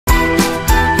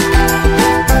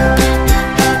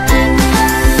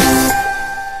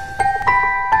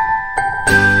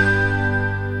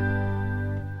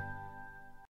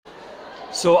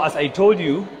So as I told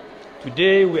you,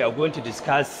 today we are going to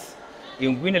discuss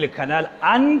inguinal canal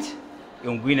and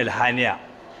inguinal hernia.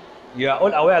 You are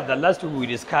all aware that last week we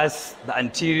discussed the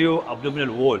anterior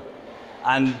abdominal wall.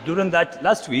 And during that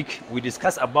last week, we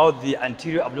discussed about the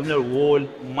anterior abdominal wall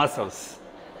muscles,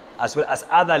 as well as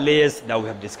other layers that we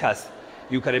have discussed.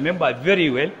 You can remember very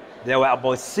well, there were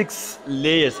about 6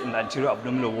 layers in the anterior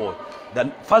abdominal wall.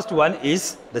 The first one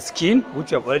is the skin, which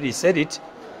we have already said it.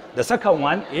 The second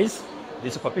one is the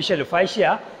superficial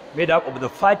fascia, made up of the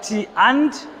fatty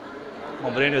and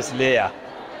membranous layer.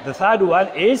 The third one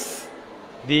is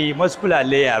the muscular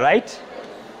layer, right?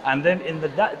 And then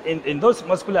in those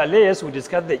muscular layers, we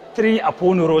discussed the 3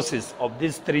 aponeuroses of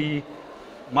these 3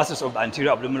 muscles of the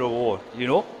anterior abdominal wall. You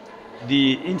know,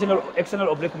 the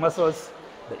external oblique muscles,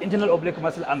 the internal oblique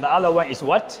muscle, and the other one is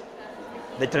what?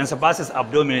 The transversus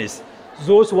abdominis.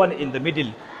 Those one in the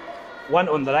middle, one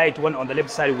on the right, one on the left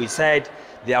side, we said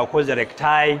they are called the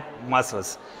recti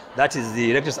muscles. That is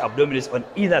the rectus abdominis on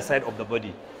either side of the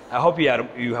body. I hope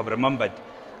you have remembered.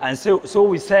 And so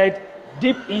we said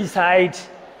deep inside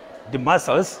the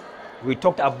muscles, we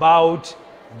talked about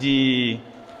the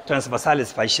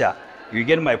transversalis fascia. You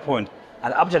get my point.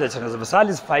 And after the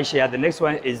transversalis fascia, the next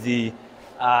one is the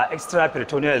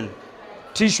extraperitoneal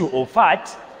tissue or fat,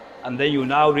 and then you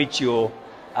now reach your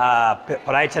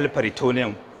parietal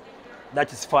peritoneum.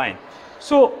 That is fine.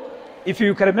 So if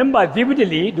you can remember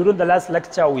vividly, during the last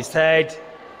lecture, we said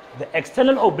the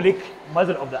external oblique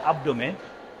muscle of the abdomen,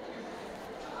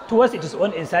 towards its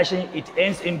own insertion, it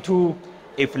ends into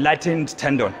a flattened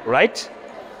tendon, right?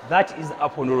 That is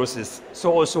aponeurosis.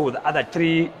 So also the other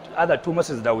 2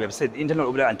 muscles that we have said, internal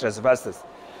oblique and transversus.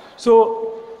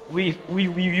 So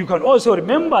you can also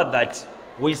remember that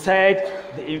we said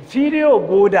the inferior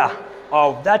border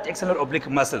of that external oblique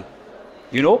muscle,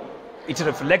 you know, it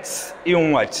reflects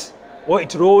inward, or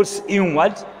it rolls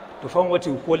inward to form what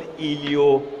we call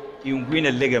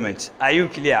ilioinguinal ligament. Are you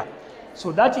clear?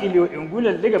 So that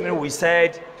ilioinguinal ligament, we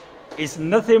said, is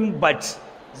nothing but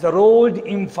the rolled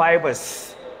in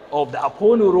fibers of the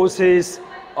aponeurosis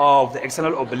of the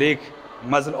external oblique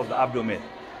muscle of the abdomen.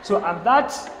 So, and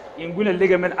that inguinal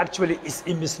ligament actually is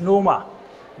a misnomer.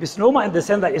 Misnomer in the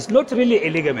sense that it's not really a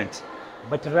ligament,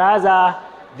 but rather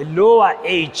the lower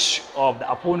edge of the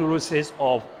aponeurosis,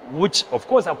 of which, of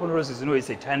course, aponeurosis, you know, is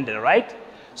a tendon, right?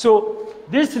 So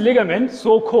this ligament,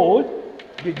 so-called,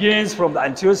 begins from the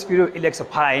anterior superior iliac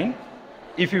spine.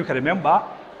 If you can remember,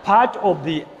 part of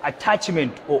the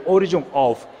attachment or origin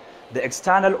of the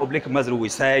external oblique muscle, we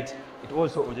said it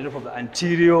also originates from the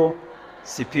anterior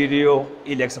superior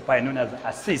iliac spine, known as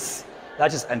ASIS.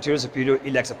 That is anterior superior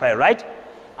iliac spine, right?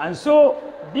 And so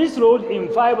these rolled in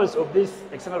fibers of this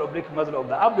external oblique muscle of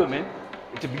the abdomen,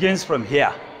 it begins from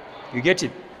here. You get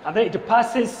it? And then it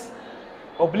passes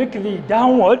obliquely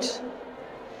downward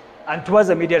and towards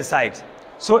the medial side.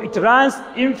 So it runs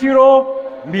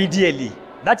infero-medially.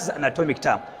 That is an anatomic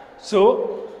term.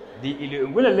 So the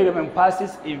ilioinguinal ligament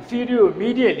passes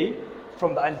inferior-medially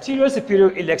from the anterior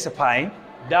superior iliac spine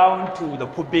down to the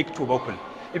pubic tubercle.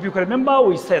 If you can remember,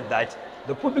 we said that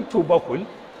the pubic tubercle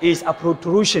is a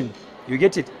protrusion. You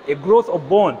get it? A growth of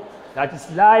bone that is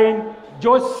lying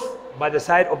just by the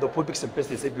side of the pubic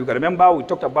symphysis. If you can remember, we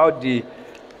talked about the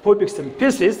pubic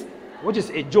symphysis, which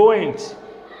is a joint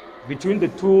between the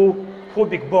 2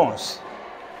 pubic bones.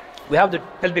 We have the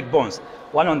pelvic bones,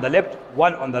 one on the left,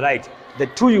 one on the right. The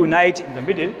 2 unite in the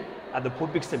middle at the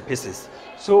pubic symphysis.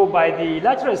 So by the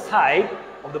lateral side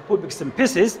of the pubic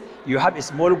symphysis, you have a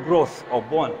small growth of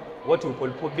bone, what we call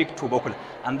pubic tubercle,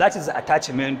 and that is the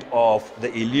attachment of the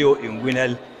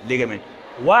ilioinguinal ligament.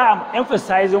 Why I'm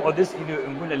emphasizing on this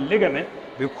ilioinguinal ligament,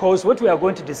 because what we are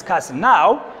going to discuss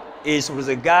now is with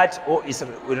regard, or is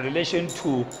with relation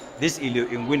to this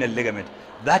ilioinguinal ligament.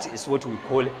 That is what we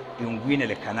call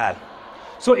inguinal canal.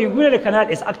 So inguinal canal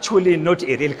is actually not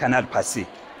a real canal per se.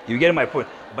 You get my point?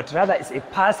 But rather it's a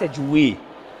passageway.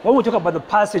 When we talk about the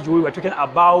passageway, we're talking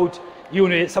about, you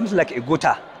know, something like a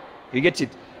gutter. You get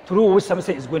it? Through which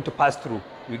something is going to pass through.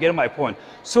 You get my point?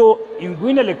 So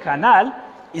inguinal canal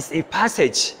is a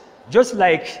passage, just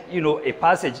like, you know, a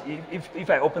passage. If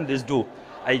I open this door,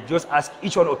 I just ask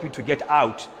each one of you to get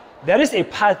out. There is a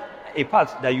path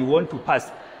that you want to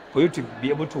pass for you to be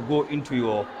able to go into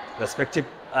your respective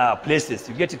places.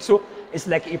 You get it? So it's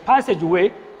like a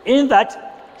passageway in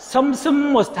that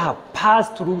something must have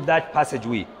passed through that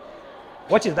passageway.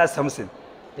 What is that something?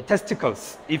 The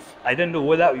testicles. If I don't know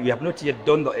whether you have not yet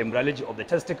done the embryology of the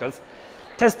testicles.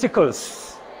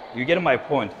 Testicles, you get my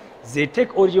point. They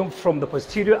take origin from the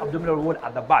posterior abdominal wall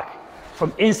at the back,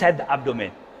 from inside the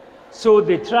abdomen. So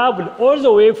they travel all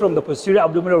the way from the posterior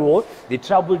abdominal wall, they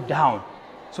travel down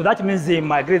So that means they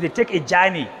migrate, they take a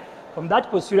journey from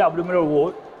that posterior abdominal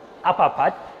wall, upper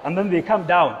part, and then they come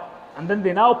down. And then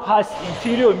they now pass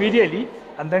inferior medially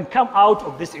and then come out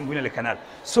of this inguinal canal.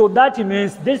 So that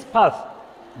means this path,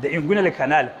 the inguinal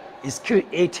canal, is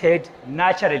created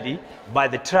naturally by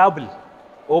the travel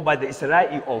or by the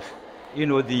Isra'i of,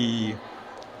 the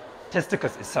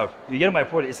testicles itself. You get my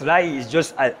point? Isra'i is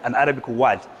just an Arabic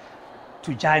word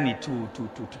to journey,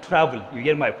 to travel. You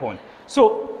get my point?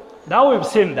 So now we've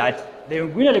seen that the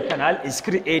inguinal canal is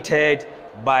created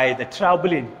by the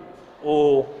traveling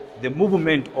or the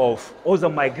movement of, or the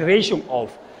migration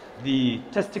of the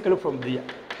testicle from the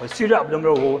posterior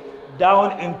abdominal wall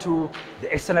down into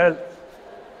the external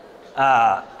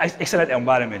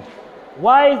environment.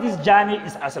 Why this journey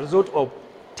is as a result of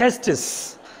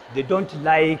testes. They don't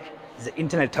like the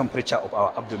internal temperature of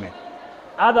our abdomen.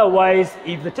 Otherwise,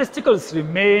 if the testicles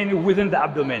remain within the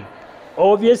abdomen,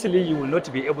 obviously you will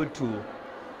not be able to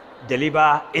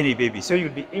deliver any baby. So you'll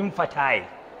be infertile.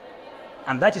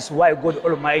 And that is why God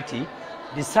Almighty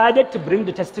decided to bring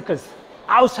the testicles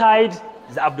outside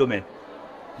the abdomen.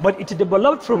 But it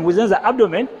developed from within the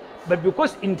abdomen, but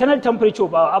because internal temperature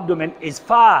of our abdomen is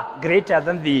far greater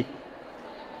than the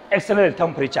external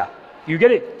temperature, you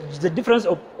get it, the difference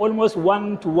of almost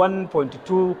 1 to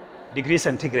 1.2 degrees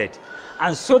centigrade.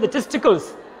 And so the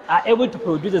testicles are able to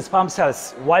produce the sperm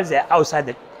cells while they are outside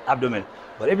the abdomen.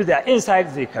 But if they are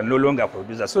inside, they can no longer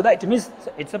produce that. So that means,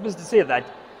 it's supposed to say that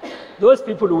those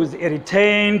people with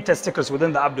retained testicles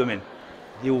within the abdomen,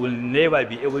 they will never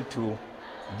be able to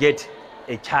get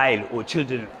a child or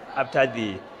children after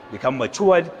they become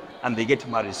matured and they get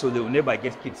married. So they will never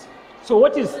get kids. So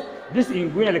what is this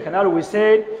inguinal canal? We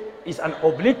said is an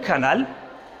oblique canal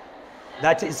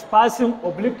that is passing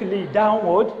obliquely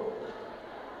downward,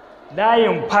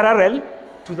 lying parallel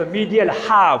to the medial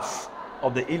half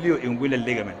of the ilioinguinal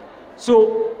ligament.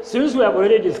 So since we have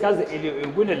already discussed the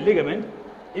ilioinguinal ligament,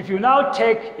 if you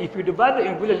divide the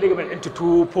inguinal ligament into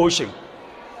two portions,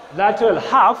 lateral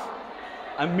half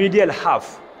and medial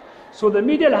half. So the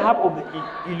medial half of the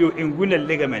ilioinguinal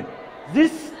ligament,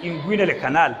 this inguinal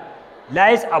canal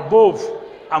lies above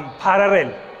and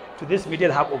parallel to this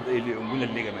medial half of the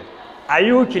ilioinguinal ligament. Are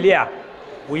you clear?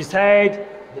 We said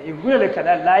the inguinal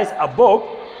canal lies above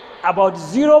about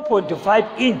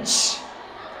 0.5 inch.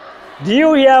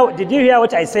 Did you hear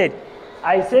what I said?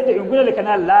 I said the inguinal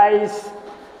canal lies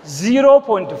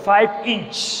 0.5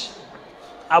 inch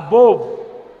above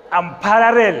and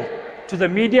parallel to the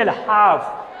medial half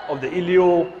of the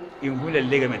ilioinguinal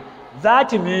ligament.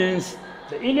 That means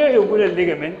the ilioinguinal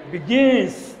ligament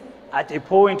begins at a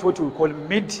point what we call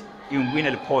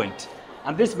mid-inguinal point.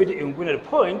 And this mid-inguinal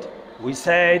point, we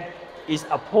said, is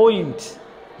a point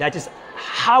that is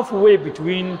halfway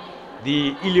between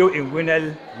the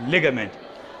ilioinguinal ligament.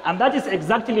 And that is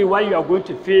exactly why you are going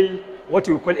to feel what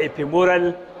we call a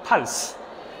femoral pulse.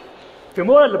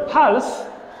 Femoral pulse,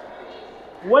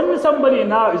 when somebody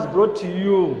now is brought to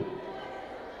you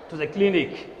to the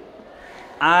clinic,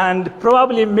 and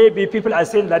probably maybe people are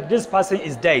saying that this person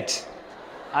is dead.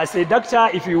 As a doctor,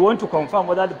 if you want to confirm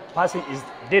whether the person is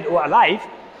dead or alive,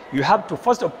 you have to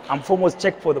first and foremost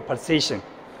check for the pulsation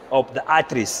of the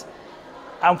arteries.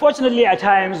 Unfortunately, at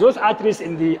times, those arteries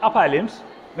in the upper limbs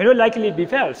may not likely be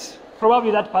felt.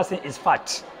 Probably that person is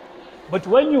fat. But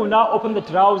when you now open the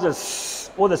trousers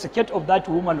or the skirt of that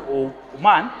woman or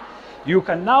man, you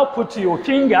can now put your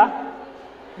finger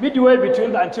midway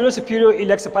between the anterior superior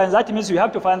iliac spine. That means you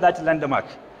have to find that landmark.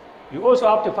 You also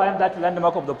have to find that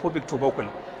landmark of the pubic tubercle.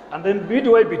 And then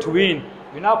midway between,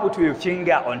 you now put your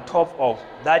finger on top of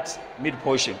that mid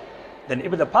portion. Then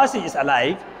if the person is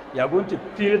alive, you are going to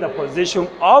feel the position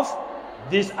of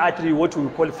this artery, what we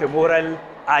call femoral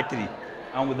artery,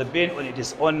 and with the vein on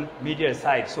its own medial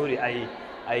side. Sorry,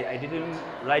 I didn't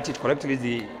write it correctly.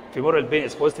 The femoral vein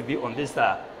is supposed to be on this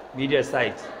medial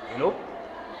side,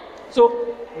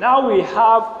 So now we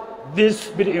have this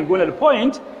mid-inguinal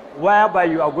point whereby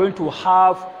you are going to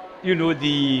have,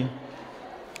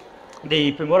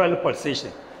 the femoral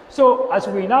pulsation. So as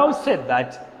we now said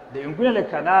that the inguinal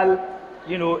canal,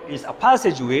 is a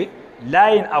passageway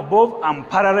lying above and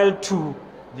parallel to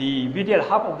the medial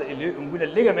half of the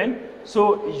inguinal ligament.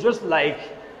 So it's just like,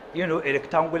 a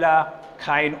rectangular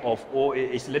kind of, or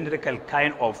a cylindrical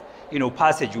kind of,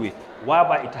 passageway,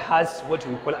 whereby it has what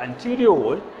we call anterior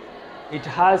wall, it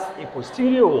has a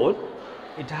posterior wall,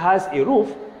 it has a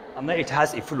roof, and then it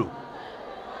has a floor.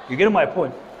 You get my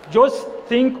point? Just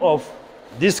think of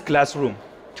this classroom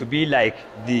to be like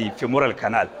the femoral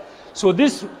canal. So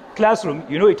this classroom,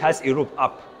 it has a roof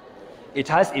up. It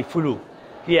has a floor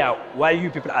here where you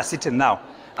people are sitting now.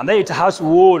 And then it has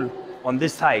wall on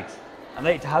this side. and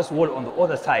then it has wall on the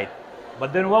other side.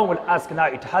 But then one will ask now,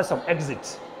 it has some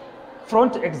exit,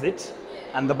 front exit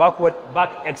and the back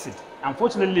exit.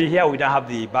 Unfortunately, here we don't have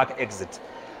the back exit.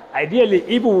 Ideally,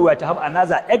 if we were to have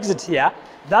another exit here,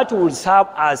 that will serve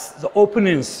as the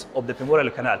openings of the femoral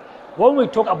canal. When we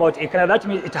talk about a canal, that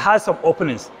means it has some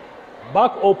openings,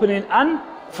 back opening and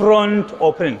front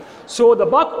opening. So the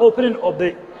back opening of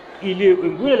the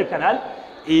inguinal canal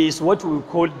is what we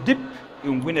call deep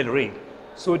inguinal ring.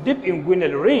 So deep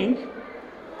inguinal ring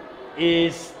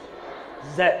is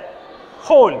the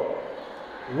hole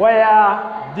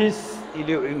where this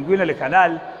inguinal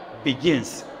canal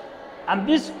begins. And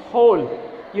this hole,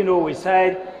 we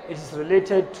said it is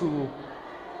related to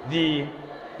the,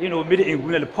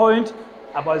 mid-inguinal point,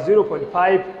 about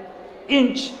 0.5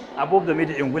 inch above the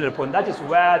mid-inguinal point. That is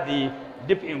where the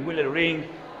deep inguinal ring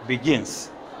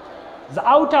begins. The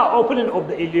outer opening of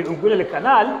the inguinal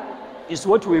canal is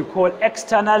what we call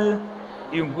external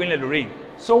inguinal ring.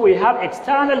 So we have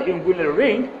external inguinal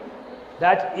ring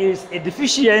that is a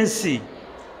deficiency,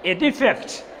 a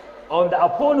defect on the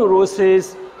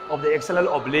aponeurosis of the external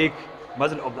oblique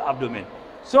muscle of the abdomen.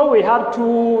 So we have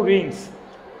two rings,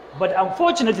 but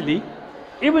unfortunately,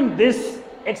 even this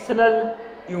external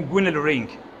inguinal ring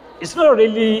is not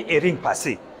really a ring per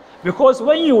se, because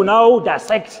when you now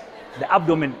dissect the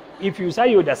abdomen, if you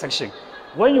say your dissection,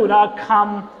 when you now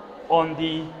come on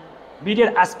the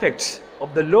medial aspect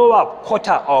of the lower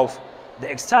quarter of the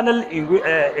external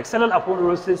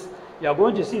aponeurosis, you are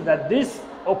going to see that this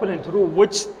opening through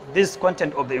which this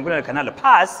content of the inguinal canal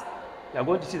pass, you are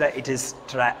going to see that it is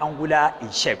triangular in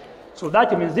shape. So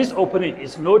that means this opening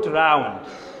is not round,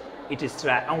 it is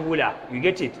triangular. You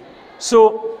get it?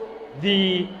 So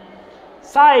the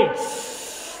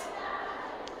sides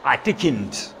are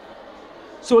thickened.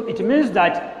 So it means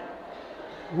that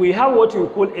we have what we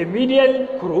call a medial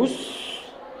cruise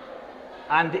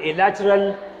and a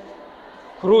lateral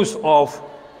cruise of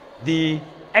the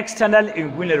external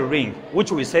inguinal ring,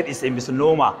 which we said is a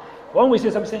misnomer. When we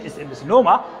say something is a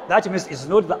misnomer, that means it's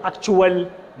not the actual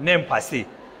name per se.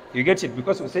 You get it?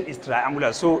 Because we said it's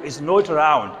triangular, so it's not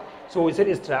round. So we said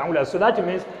it's triangular. So that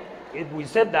means we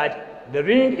said that the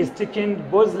ring is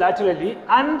thickened both laterally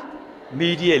and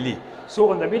medially. So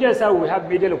on the medial side, we have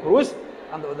medial cruise,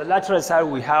 and on the lateral side,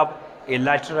 we have a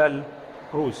lateral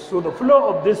cruise. So the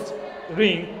floor of this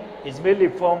ring is mainly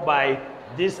formed by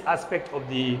this aspect of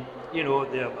the,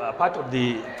 part of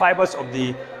the fibers of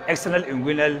the external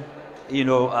inguinal,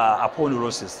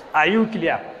 aponeurosis. Are you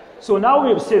clear? So now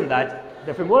we have seen that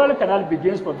the femoral canal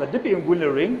begins from the deep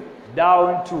inguinal ring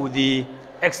down to the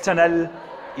external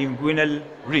inguinal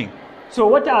ring. So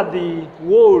what are the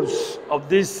walls of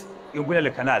this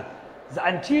inguinal canal? The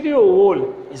anterior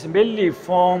wall is mainly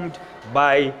formed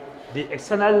by the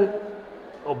external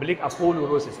oblique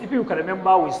aponeurosis. If you can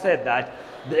remember, we said that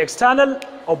the external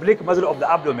oblique muscle of the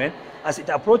abdomen, as it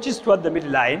approaches toward the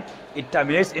midline, it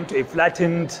terminates into a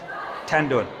flattened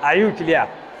tendon. Are you clear?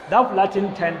 That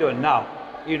flattened tendon now,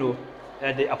 the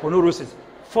aponeurosis,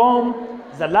 form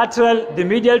the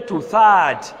medial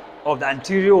two-third of the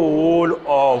anterior wall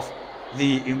of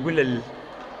the inguinal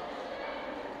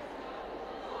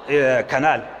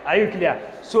canal. Are you clear?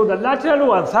 So the lateral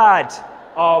one-third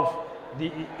of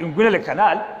the inguinal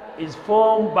canal is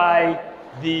formed by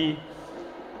the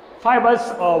fibers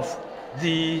of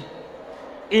the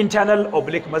internal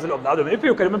oblique muscle of the abdomen. If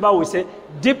you can remember, we say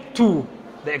deep to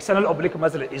the external oblique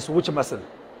muscle is which muscle?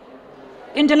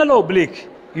 Internal oblique.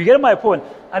 You get my point?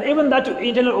 And even that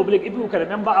internal oblique, if you can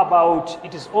remember about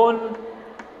its own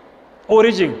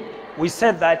origin, we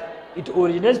said that it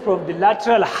originates from the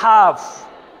lateral half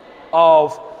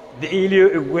of the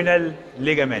ilioinguinal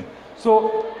ligament.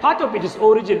 So part of its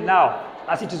origin now,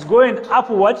 as it is going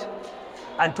upward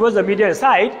and towards the medial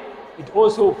side, it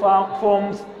also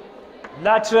forms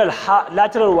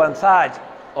lateral one-third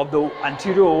of the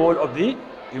anterior wall of the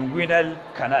inguinal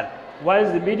canal, while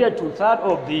the medial two-third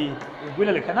of the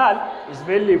inguinal canal is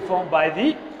mainly formed by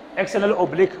the external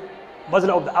oblique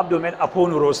muscle of the abdomen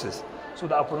aponeurosis. So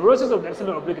the aponeurosis of the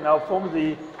external oblique now forms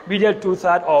the medial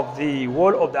two-third of the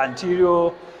wall of the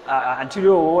anterior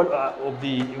wall of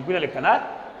the inguinal canal,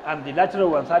 and the lateral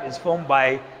one-third is formed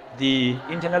by the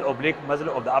internal oblique muscle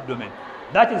of the abdomen.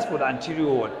 That is for the anterior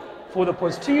wall. For the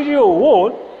posterior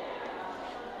wall,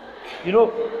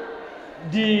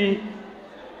 the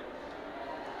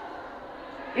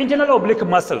internal oblique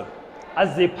muscle,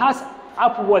 as they pass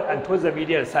upward and towards the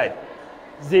medial side,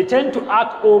 they tend to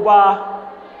arc over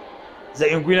the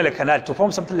inguinal canal to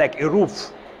form something like a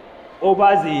roof over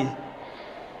the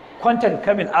content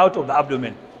coming out of the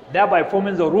abdomen, thereby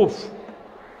forming the roof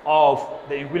of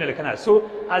the inguinal canal. So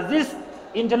as this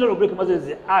internal oblique muscles,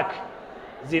 the arc,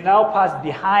 they now pass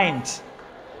behind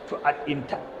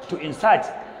to insert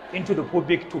into the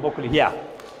pubic tubercle here.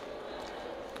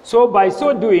 So by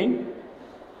so doing,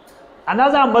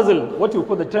 another muscle, what we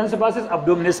call the transversus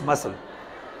abdominis muscle,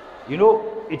 you know,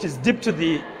 it is deep to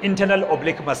the internal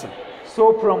oblique muscle.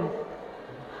 So from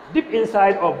deep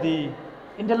inside of the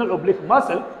internal oblique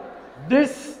muscle,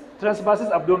 this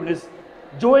transversus abdominis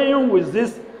joining with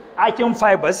this arching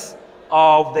fibers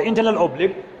of the internal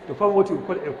oblique to form what we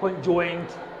call a conjoint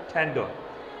tendon.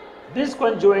 This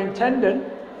conjoint tendon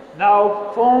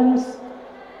now forms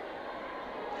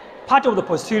part of the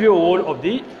posterior wall of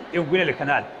the inguinal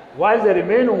canal, while the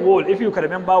remaining wall, if you can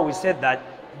remember, we said that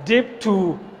deep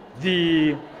to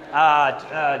the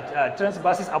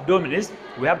transversus abdominis,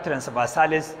 we have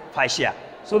transversalis fascia.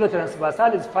 So the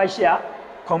transversalis fascia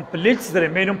completes the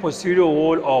remaining posterior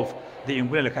wall of the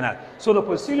inguinal canal. So the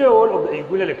posterior wall of the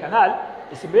inguinal canal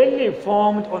is mainly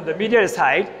formed on the medial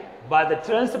side by the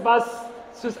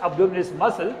transversus abdominis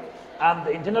muscle and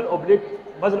the internal oblique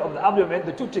muscle of the abdomen,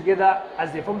 the two together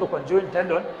as they form the conjoint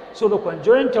tendon. So the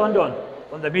conjoint tendon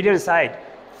on the medial side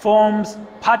forms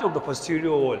part of the posterior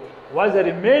wall, while the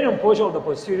remaining portion of the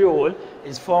posterior wall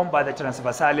is formed by the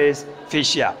transversalis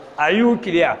fascia. Are you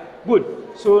clear? Good.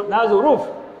 So now the roof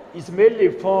is mainly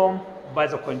formed by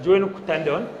the conjoint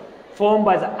tendon, formed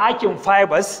by the arching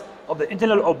fibers of the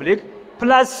internal oblique,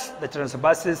 plus the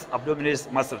transversus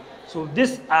abdominis muscle. So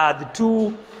these are the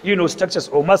two, structures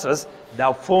or muscles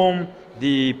that form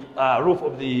the roof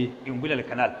of the inguinal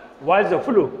canal. While the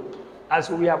floor, as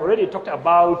we have already talked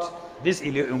about this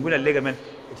ilioinguinal ligament,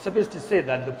 it's supposed to say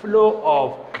that the floor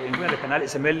of the inguinal canal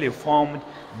is mainly formed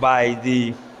by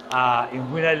the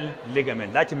inguinal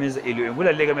ligament. That means the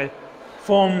ilioinguinal ligament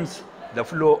forms the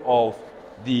floor of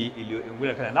the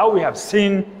ilioinguinal canal. Now we have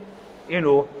seen,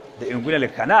 the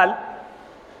inguinal canal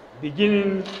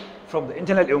beginning from the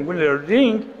internal inguinal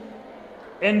ring,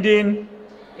 ending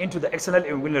into the external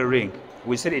inguinal ring.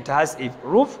 We said it has a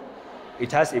roof,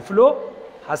 it has a floor,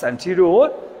 has anterior wall,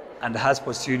 and has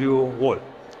posterior wall.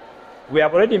 We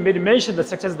have already made mention the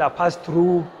structures that pass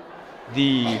through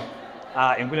the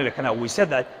inguinal canal. We said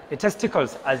that the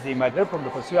testicles, as they migrate from the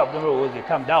posterior abdominal wall, they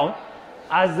come down.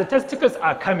 As the testicles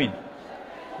are coming,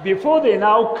 before they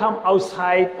now come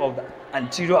outside of the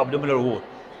anterior abdominal wall,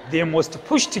 they must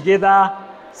push together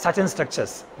certain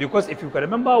structures. Because if you can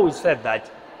remember, we said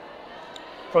that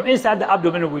from inside the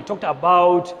abdomen, we talked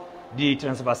about the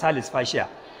transversalis fascia.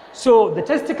 So the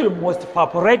testicle must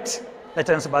perforate the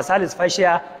transversalis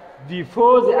fascia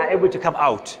before they are able to come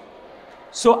out.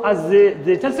 So as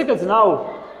the testicles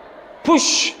now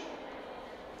push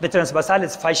the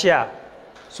transversalis fascia,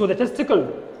 so the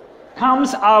testicle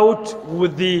comes out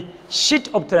with the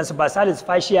sheet of transversalis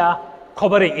fascia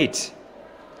covering it.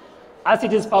 As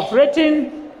it is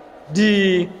perforating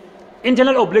the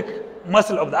internal oblique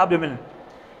muscle of the abdomen,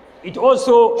 it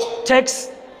also takes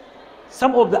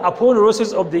some of the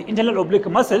aponeuroses of the internal oblique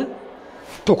muscle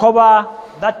to cover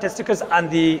that testicles and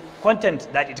the content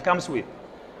that it comes with.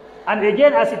 And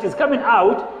again, as it is coming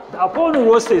out, the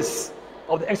aponeuroses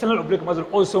of the external oblique muscle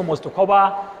also must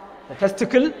cover the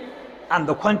testicle and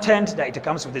the content that it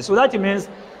comes with it. So that means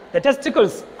the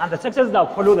testicles and the structures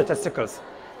that follow the testicles,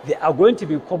 they are going to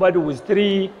be covered with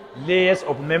 3 layers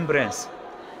of membranes.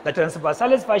 The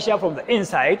transversalis fascia from the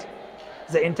inside,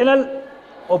 the internal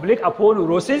oblique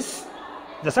aponeurosis,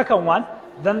 the second one,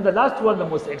 then the last one, the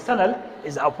most external,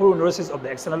 is the aponeurosis of the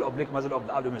external oblique muscle of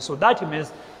the abdomen. So that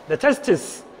means the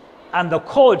testis and the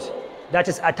cord that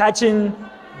is attaching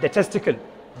the testicle,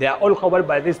 they are all covered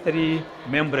by these 3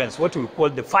 membranes, what we call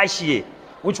the fasciae,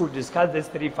 which we'll discuss these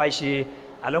 3 fasciae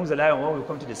along the line when we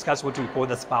come to discuss what we call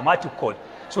the spermatic cord.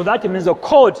 So that means the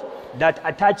cord that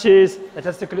attaches the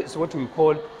testicle is what we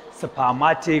call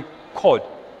spermatic cord.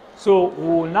 So we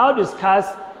will now discuss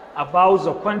about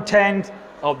the content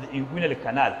of the inguinal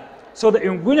canal. So the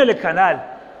inguinal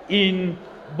canal, in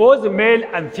both male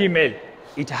and female,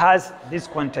 it has this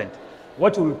content,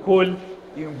 what we call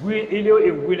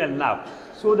ilioinguinal nerve.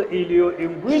 So the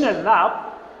ilioinguinal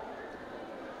nerve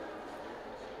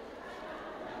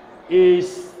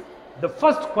is the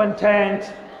first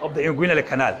content of the inguinal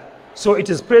canal. So it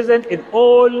is present in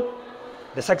all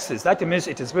the sexes. That means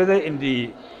it is present in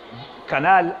the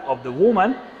canal of the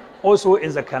woman, also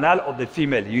in the canal of the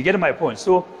female. You get my point?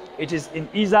 So it is in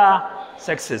either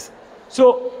sexes.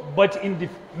 So, but in the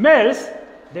males,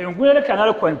 the inguinal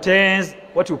canal contains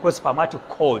what we call spermatic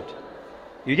cord.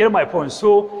 You get my point?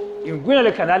 So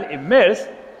inguinal canal in males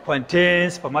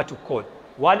contains spermatic cord,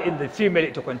 while in the female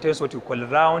it contains what we call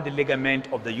round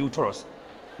ligament of the uterus.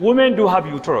 Women do have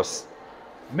uterus.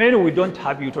 Men, we don't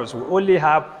have uterus. We only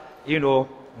have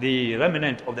the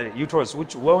remnant of the uterus,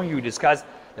 which when you discuss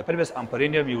the pelvis and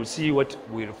perineum, you will see what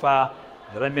we refer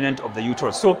the remnant of the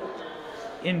uterus. So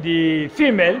in the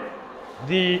female,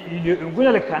 the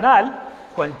inguinal canal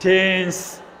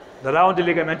contains the round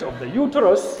ligament of the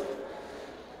uterus.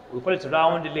 We call it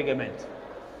round ligament.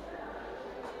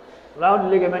 Round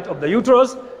ligament of the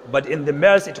uterus, but in the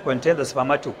males it contains the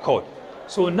spermatic cord.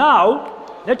 So now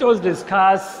let us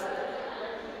discuss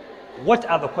what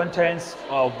are the contents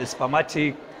of the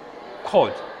spermatic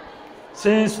cord,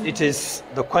 since it is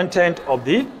the content of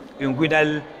the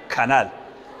inguinal canal.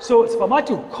 So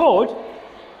spermatic cord,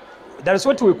 that is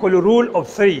what we call a rule of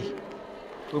three.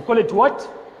 We call it what?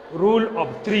 Rule of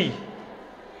three.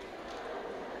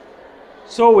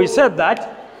 So we said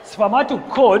that spermatic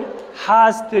cord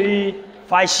has three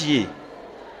fasciae.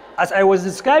 As I was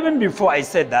describing before, I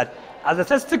said that as the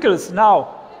testicles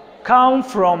now come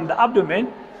from the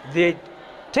abdomen, they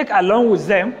take along with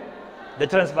them the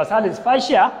transversalis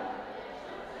fascia.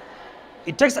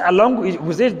 It takes along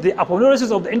with it the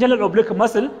aponeurosis of the internal oblique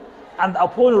muscle and the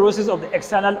aponeurosis of the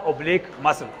external oblique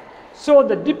muscle. So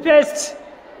the deepest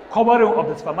covering of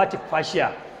the spermatic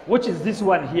fascia, which is this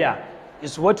one here,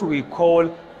 is what we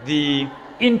call the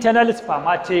internal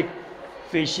spermatic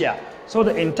fascia. So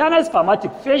the internal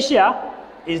spermatic fascia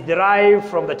is derived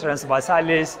from the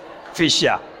transversalis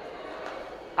fascia.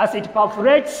 As it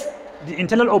perforates the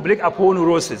internal oblique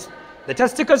aponeurosis, the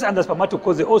testicles and the spermatic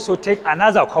cord, they also take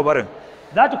another covering.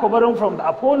 That covering from the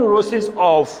aponeurosis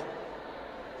of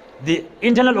the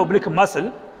internal oblique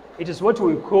muscle, it is what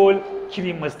we call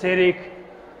cremasteric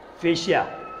fascia.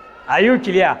 Are you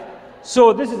clear?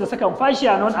 So this is the second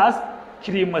fascia known as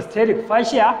cremasteric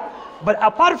fascia. But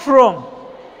apart from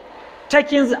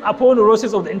taking the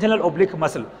aponeurosis of the internal oblique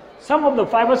muscle, some of the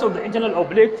fibers of the internal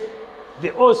oblique, they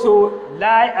also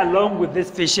lie along with this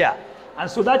fascia. And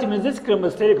so that means this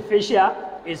cremasteric fascia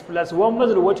is plus one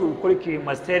muscle, what we call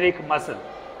cremasteric muscle.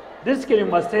 This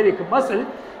cremasteric muscle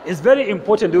is very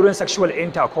important during sexual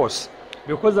intercourse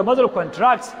because the muscle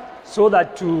contracts so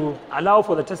that to allow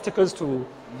for the testicles to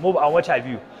move and what have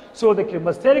you. So the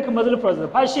cremasteric muscle plus the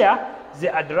fascia, they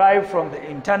are derived from the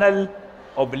internal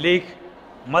oblique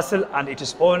muscle and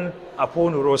its own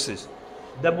aponeurosis.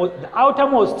 The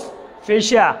outermost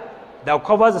fascia that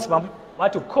covers the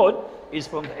spermatic cord is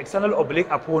from the external oblique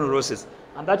aponeurosis,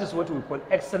 and that is what we call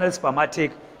external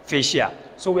spermatic fascia.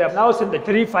 So we have now seen the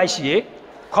three fasciae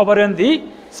covering the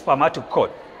spermatic cord.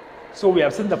 So we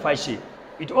have seen the fasciae.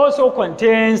 It also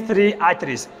contains three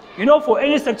arteries. For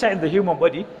any structure in the human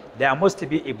body, there must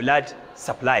be a blood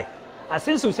supply. And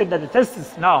since we said that the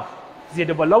testes now, they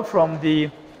develop from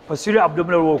the posterior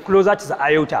abdominal wall closer to the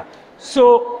aorta.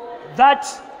 So that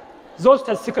those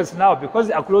testicles now, because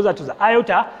they are closer to the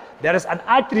aorta, there is an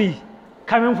artery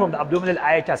coming from the abdominal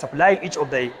aorta supplying each of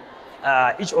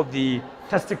the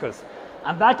testicles.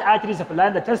 And that artery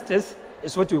supplying the testes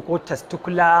is what we call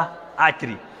testicular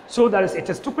artery. So there is a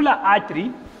testicular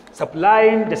artery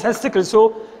supplying the testicles,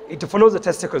 so it follows the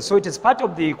testicles. So it is part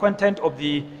of the content of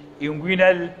the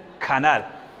inguinal canal.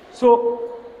 So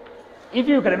if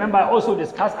you can remember, I also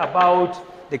discussed about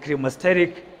the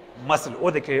cremasteric muscle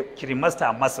or the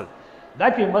cremaster muscle.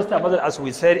 That cremaster muscle, as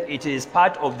we said, it is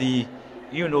part of the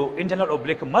internal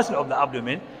oblique muscle of the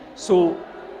abdomen. So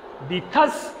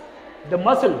because the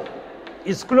muscle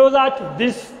is closer to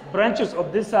these branches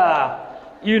of this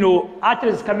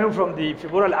arteries coming from the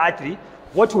femoral artery,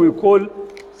 what we call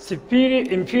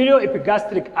inferior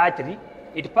epigastric artery,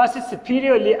 it passes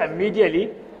superiorly and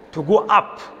medially to go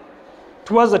up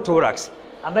towards the thorax,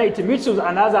 and then it meets with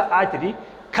another artery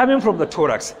coming from the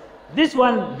thorax. This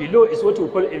one below is what we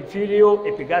call inferior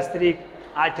epigastric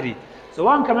artery. So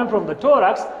one coming from the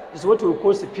thorax is what we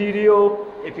call superior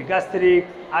epigastric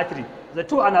artery. The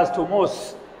two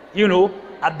anastomoses,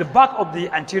 at the back of the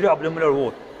anterior abdominal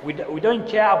wall. We don't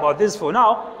care about this for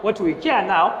now. What we care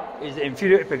now is the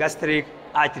inferior epigastric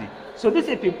artery. So this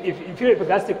inferior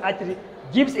epigastric artery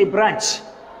gives a branch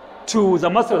to the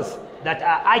muscles that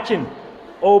are arcing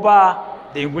over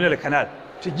the inguinal canal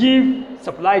to give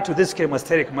supply to this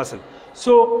cremasteric muscle.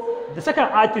 So the second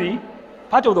artery,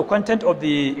 part of the content of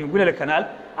the inguinal canal,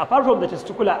 apart from the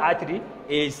testicular artery,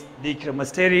 is the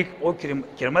cremasteric or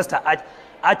cremaster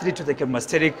artery to the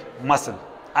cremasteric muscle.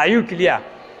 Are you clear?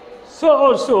 So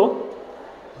also,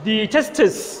 the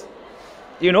testis,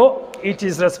 it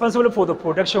is responsible for the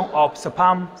production of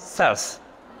sperm cells.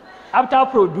 After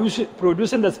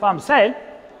producing the sperm cell,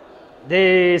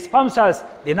 the sperm cells,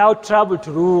 they now travel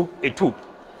through a tube.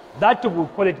 That tube, we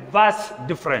call it vas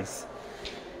deferens.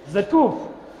 The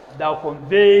tube that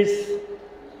conveys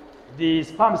the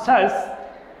sperm cells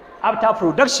after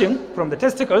production from the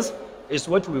testicles is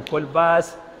what we call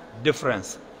vas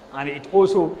deferens. And it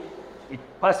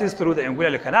passes through the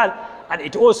inguinal canal, and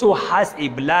it also has a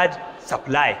blood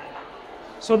supply.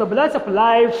 So the blood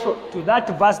supply to that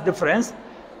vas deferens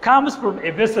comes from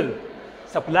a vessel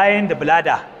supplying the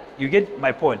bladder. You get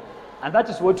my point? And that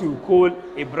is what we call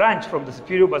a branch from the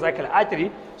superior vesical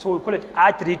artery. So we call it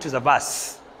artery to the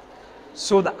vas.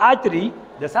 So the artery,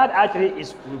 the third artery,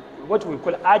 is what we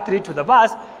call artery to the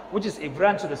vas, which is a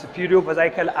branch to the superior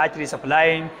vesical artery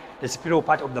supplying the superior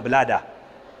part of the bladder.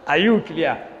 Are you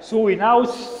clear? So we now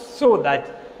saw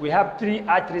that we have 3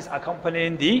 arteries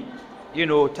accompanying the,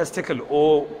 testicle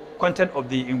or content of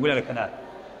the inguinal canal.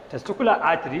 Testicular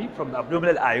artery from the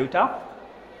abdominal aorta,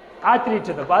 artery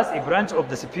to the vas, a branch of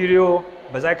the superior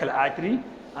vesical artery,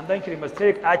 and then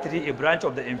cremasteric artery, a branch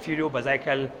of the inferior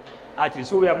vesical artery.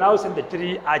 So we have now seen the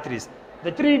 3 arteries.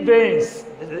 The 3 veins,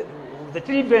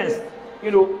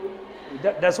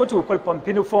 that's what we call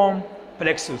pompiniform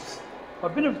plexus.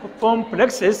 Pompiniform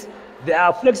plexus, there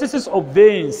are plexuses of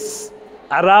veins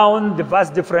around the vas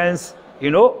deferens,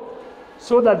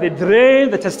 so that they drain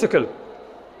the testicle.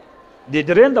 They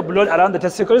drain the blood around the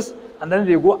testicles, and then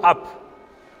they go up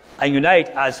and unite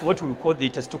as what we call the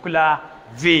testicular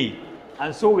vein.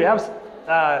 And so we have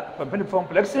pompiniform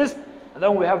plexus, and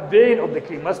then we have vein of the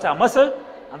cremaster muscle,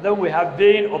 and then we have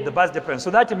vein of the vas deferens.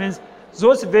 So that means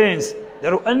those veins,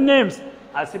 their own names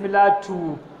are similar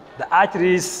to the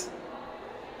arteries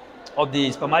of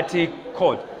the spermatic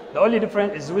cord. The only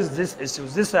difference is with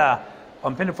this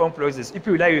pompiniform plexus. If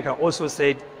you like, you can also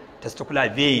say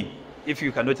testicular vein, if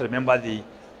you cannot remember the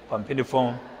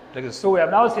pompiniform plexus. So we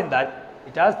have now seen that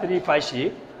it has 3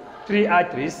 fasciae, 3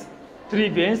 arteries, 3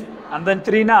 veins, and then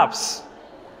 3 nerves.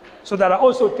 So there are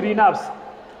also 3 nerves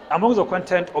among the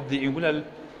content of the inguinal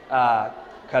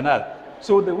canal.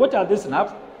 So what are these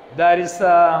nerves? There is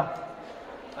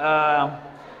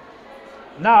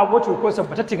now what we call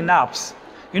sympathetic nerves.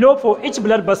 For each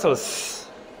blood vessels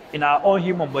in our own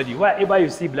human body, wherever you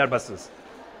see blood vessels,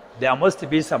 there must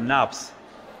be some nerves,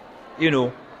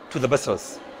 to the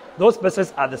vessels. Those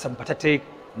vessels are the sympathetic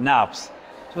nerves.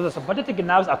 So the sympathetic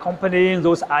nerves accompanying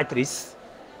those arteries,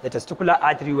 the testicular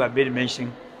artery we have been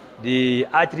mentioning, the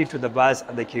artery to the vas,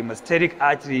 and the cremasteric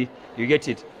artery, you get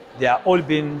it, they are all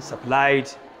being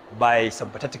supplied by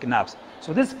sympathetic nerves.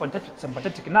 So this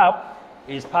sympathetic nerve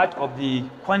is part of the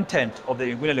content of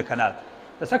the inguinal canal.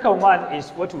 The second one is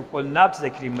what we call nerve to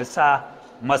the cremaster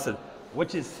muscle,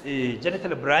 which is a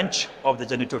genital branch of the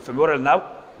genitofemoral nerve.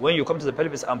 When you come to the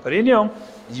pelvis and perineum,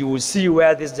 you will see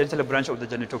where this genital branch of the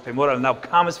genitofemoral nerve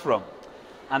comes from.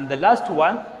 And the last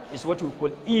one is what we call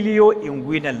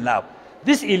ilioinguinal nerve.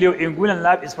 This ilioinguinal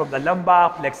nerve is from the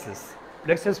lumbar plexus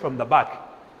from the back.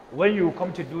 When you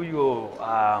come to do your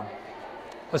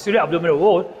posterior abdominal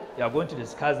wall, you are going to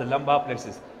discuss the lumbar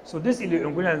plexus. So this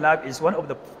ilioinguinal nerve is one of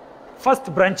the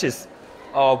first branches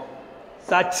of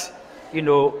that,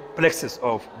 plexus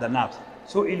of the nerves.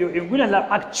 So ilioinguinal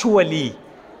nerve actually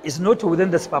is not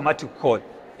within the spermatic cord.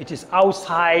 It is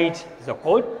outside the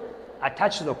cord,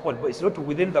 attached to the cord, but it's not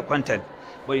within the content,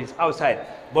 but it's outside.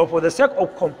 But for the sake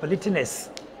of completeness,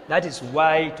 that is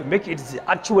why, to make it the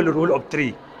actual rule of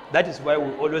 3, that is why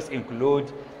we always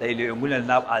include the ilioinguinal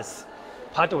nerve as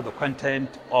part of the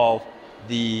content of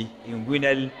the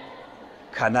inguinal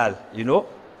canal,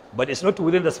 but it's not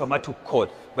within the spermatic cord,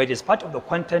 but it is part of the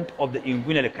content of the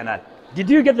inguinal canal. Did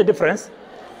you get the difference?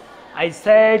 I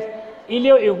said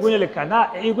ilioinguinal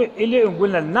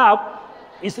nerve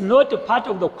is not a part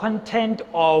of the content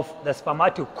of the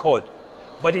spermatic cord,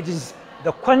 but it is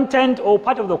the content or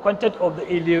part of the content of the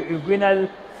ilioinguinal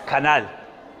canal.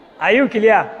 Are you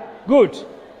clear? Good.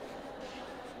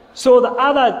 So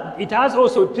it has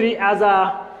also 3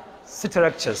 other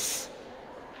structures.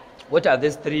 What are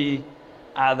these 3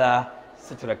 other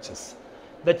structures?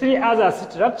 The 3 other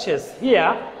structures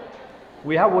here,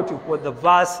 we have what we call the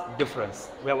vas deferens.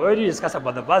 We have already discussed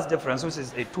about the vas deferens, which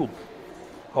is a tube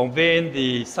conveying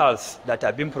the cells that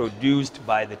are being produced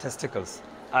by the testicles.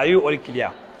 Are you all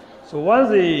clear? So once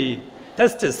the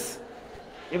testis,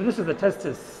 if this is the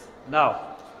testis now,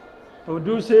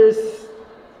 produces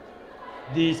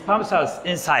the sperm cells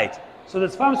inside. So the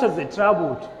sperm cells, they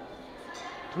traveled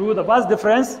through the vas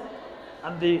deferens,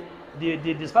 and the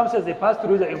sperm cells, they pass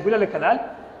through the inguinal canal.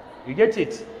 You get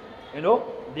it?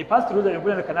 They pass through the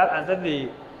inguinal canal, and then they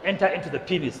enter into the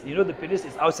penis. The penis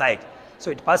is outside,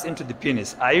 so it passes into the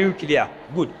penis. Are you clear?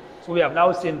 Good. So we have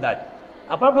now seen that.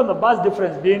 Apart from the vas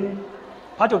deferens being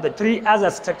part of the 3 other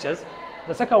structures,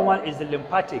 the second one is the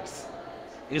lymphatics.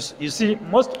 You see,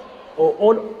 most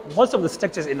of the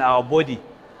structures in our body,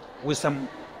 with some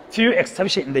few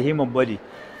exceptions in the human body,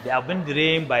 they have been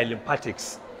drained by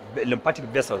lymphatics, lymphatic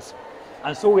vessels.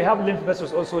 And so we have lymph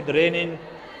vessels also draining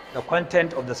the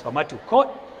content of the spermatic cord.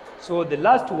 So the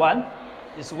last one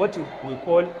is what we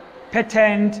call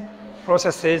patent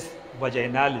processes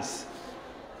vaginalis.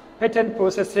 Patent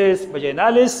processes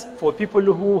vaginalis, for people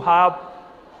who have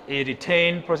a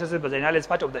retained processes vaginalis,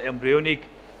 part of the embryonic,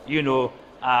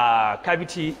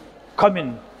 cavity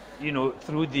coming,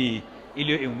 through the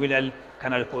ilioinguinal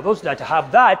canal. For those that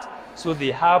have that, so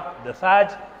they have the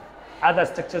third other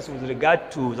structures with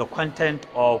regard to the content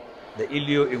of the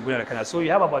ilioinguinal canal. So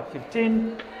you have about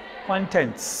 15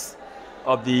 contents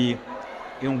of the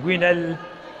inguinal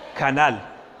canal,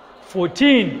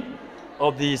 14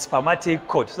 of the spermatic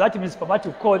cord. So that means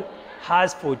spermatic cord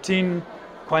has 14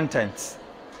 contents.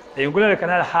 The inguinal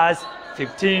canal has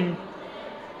 15.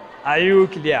 Are you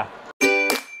clear?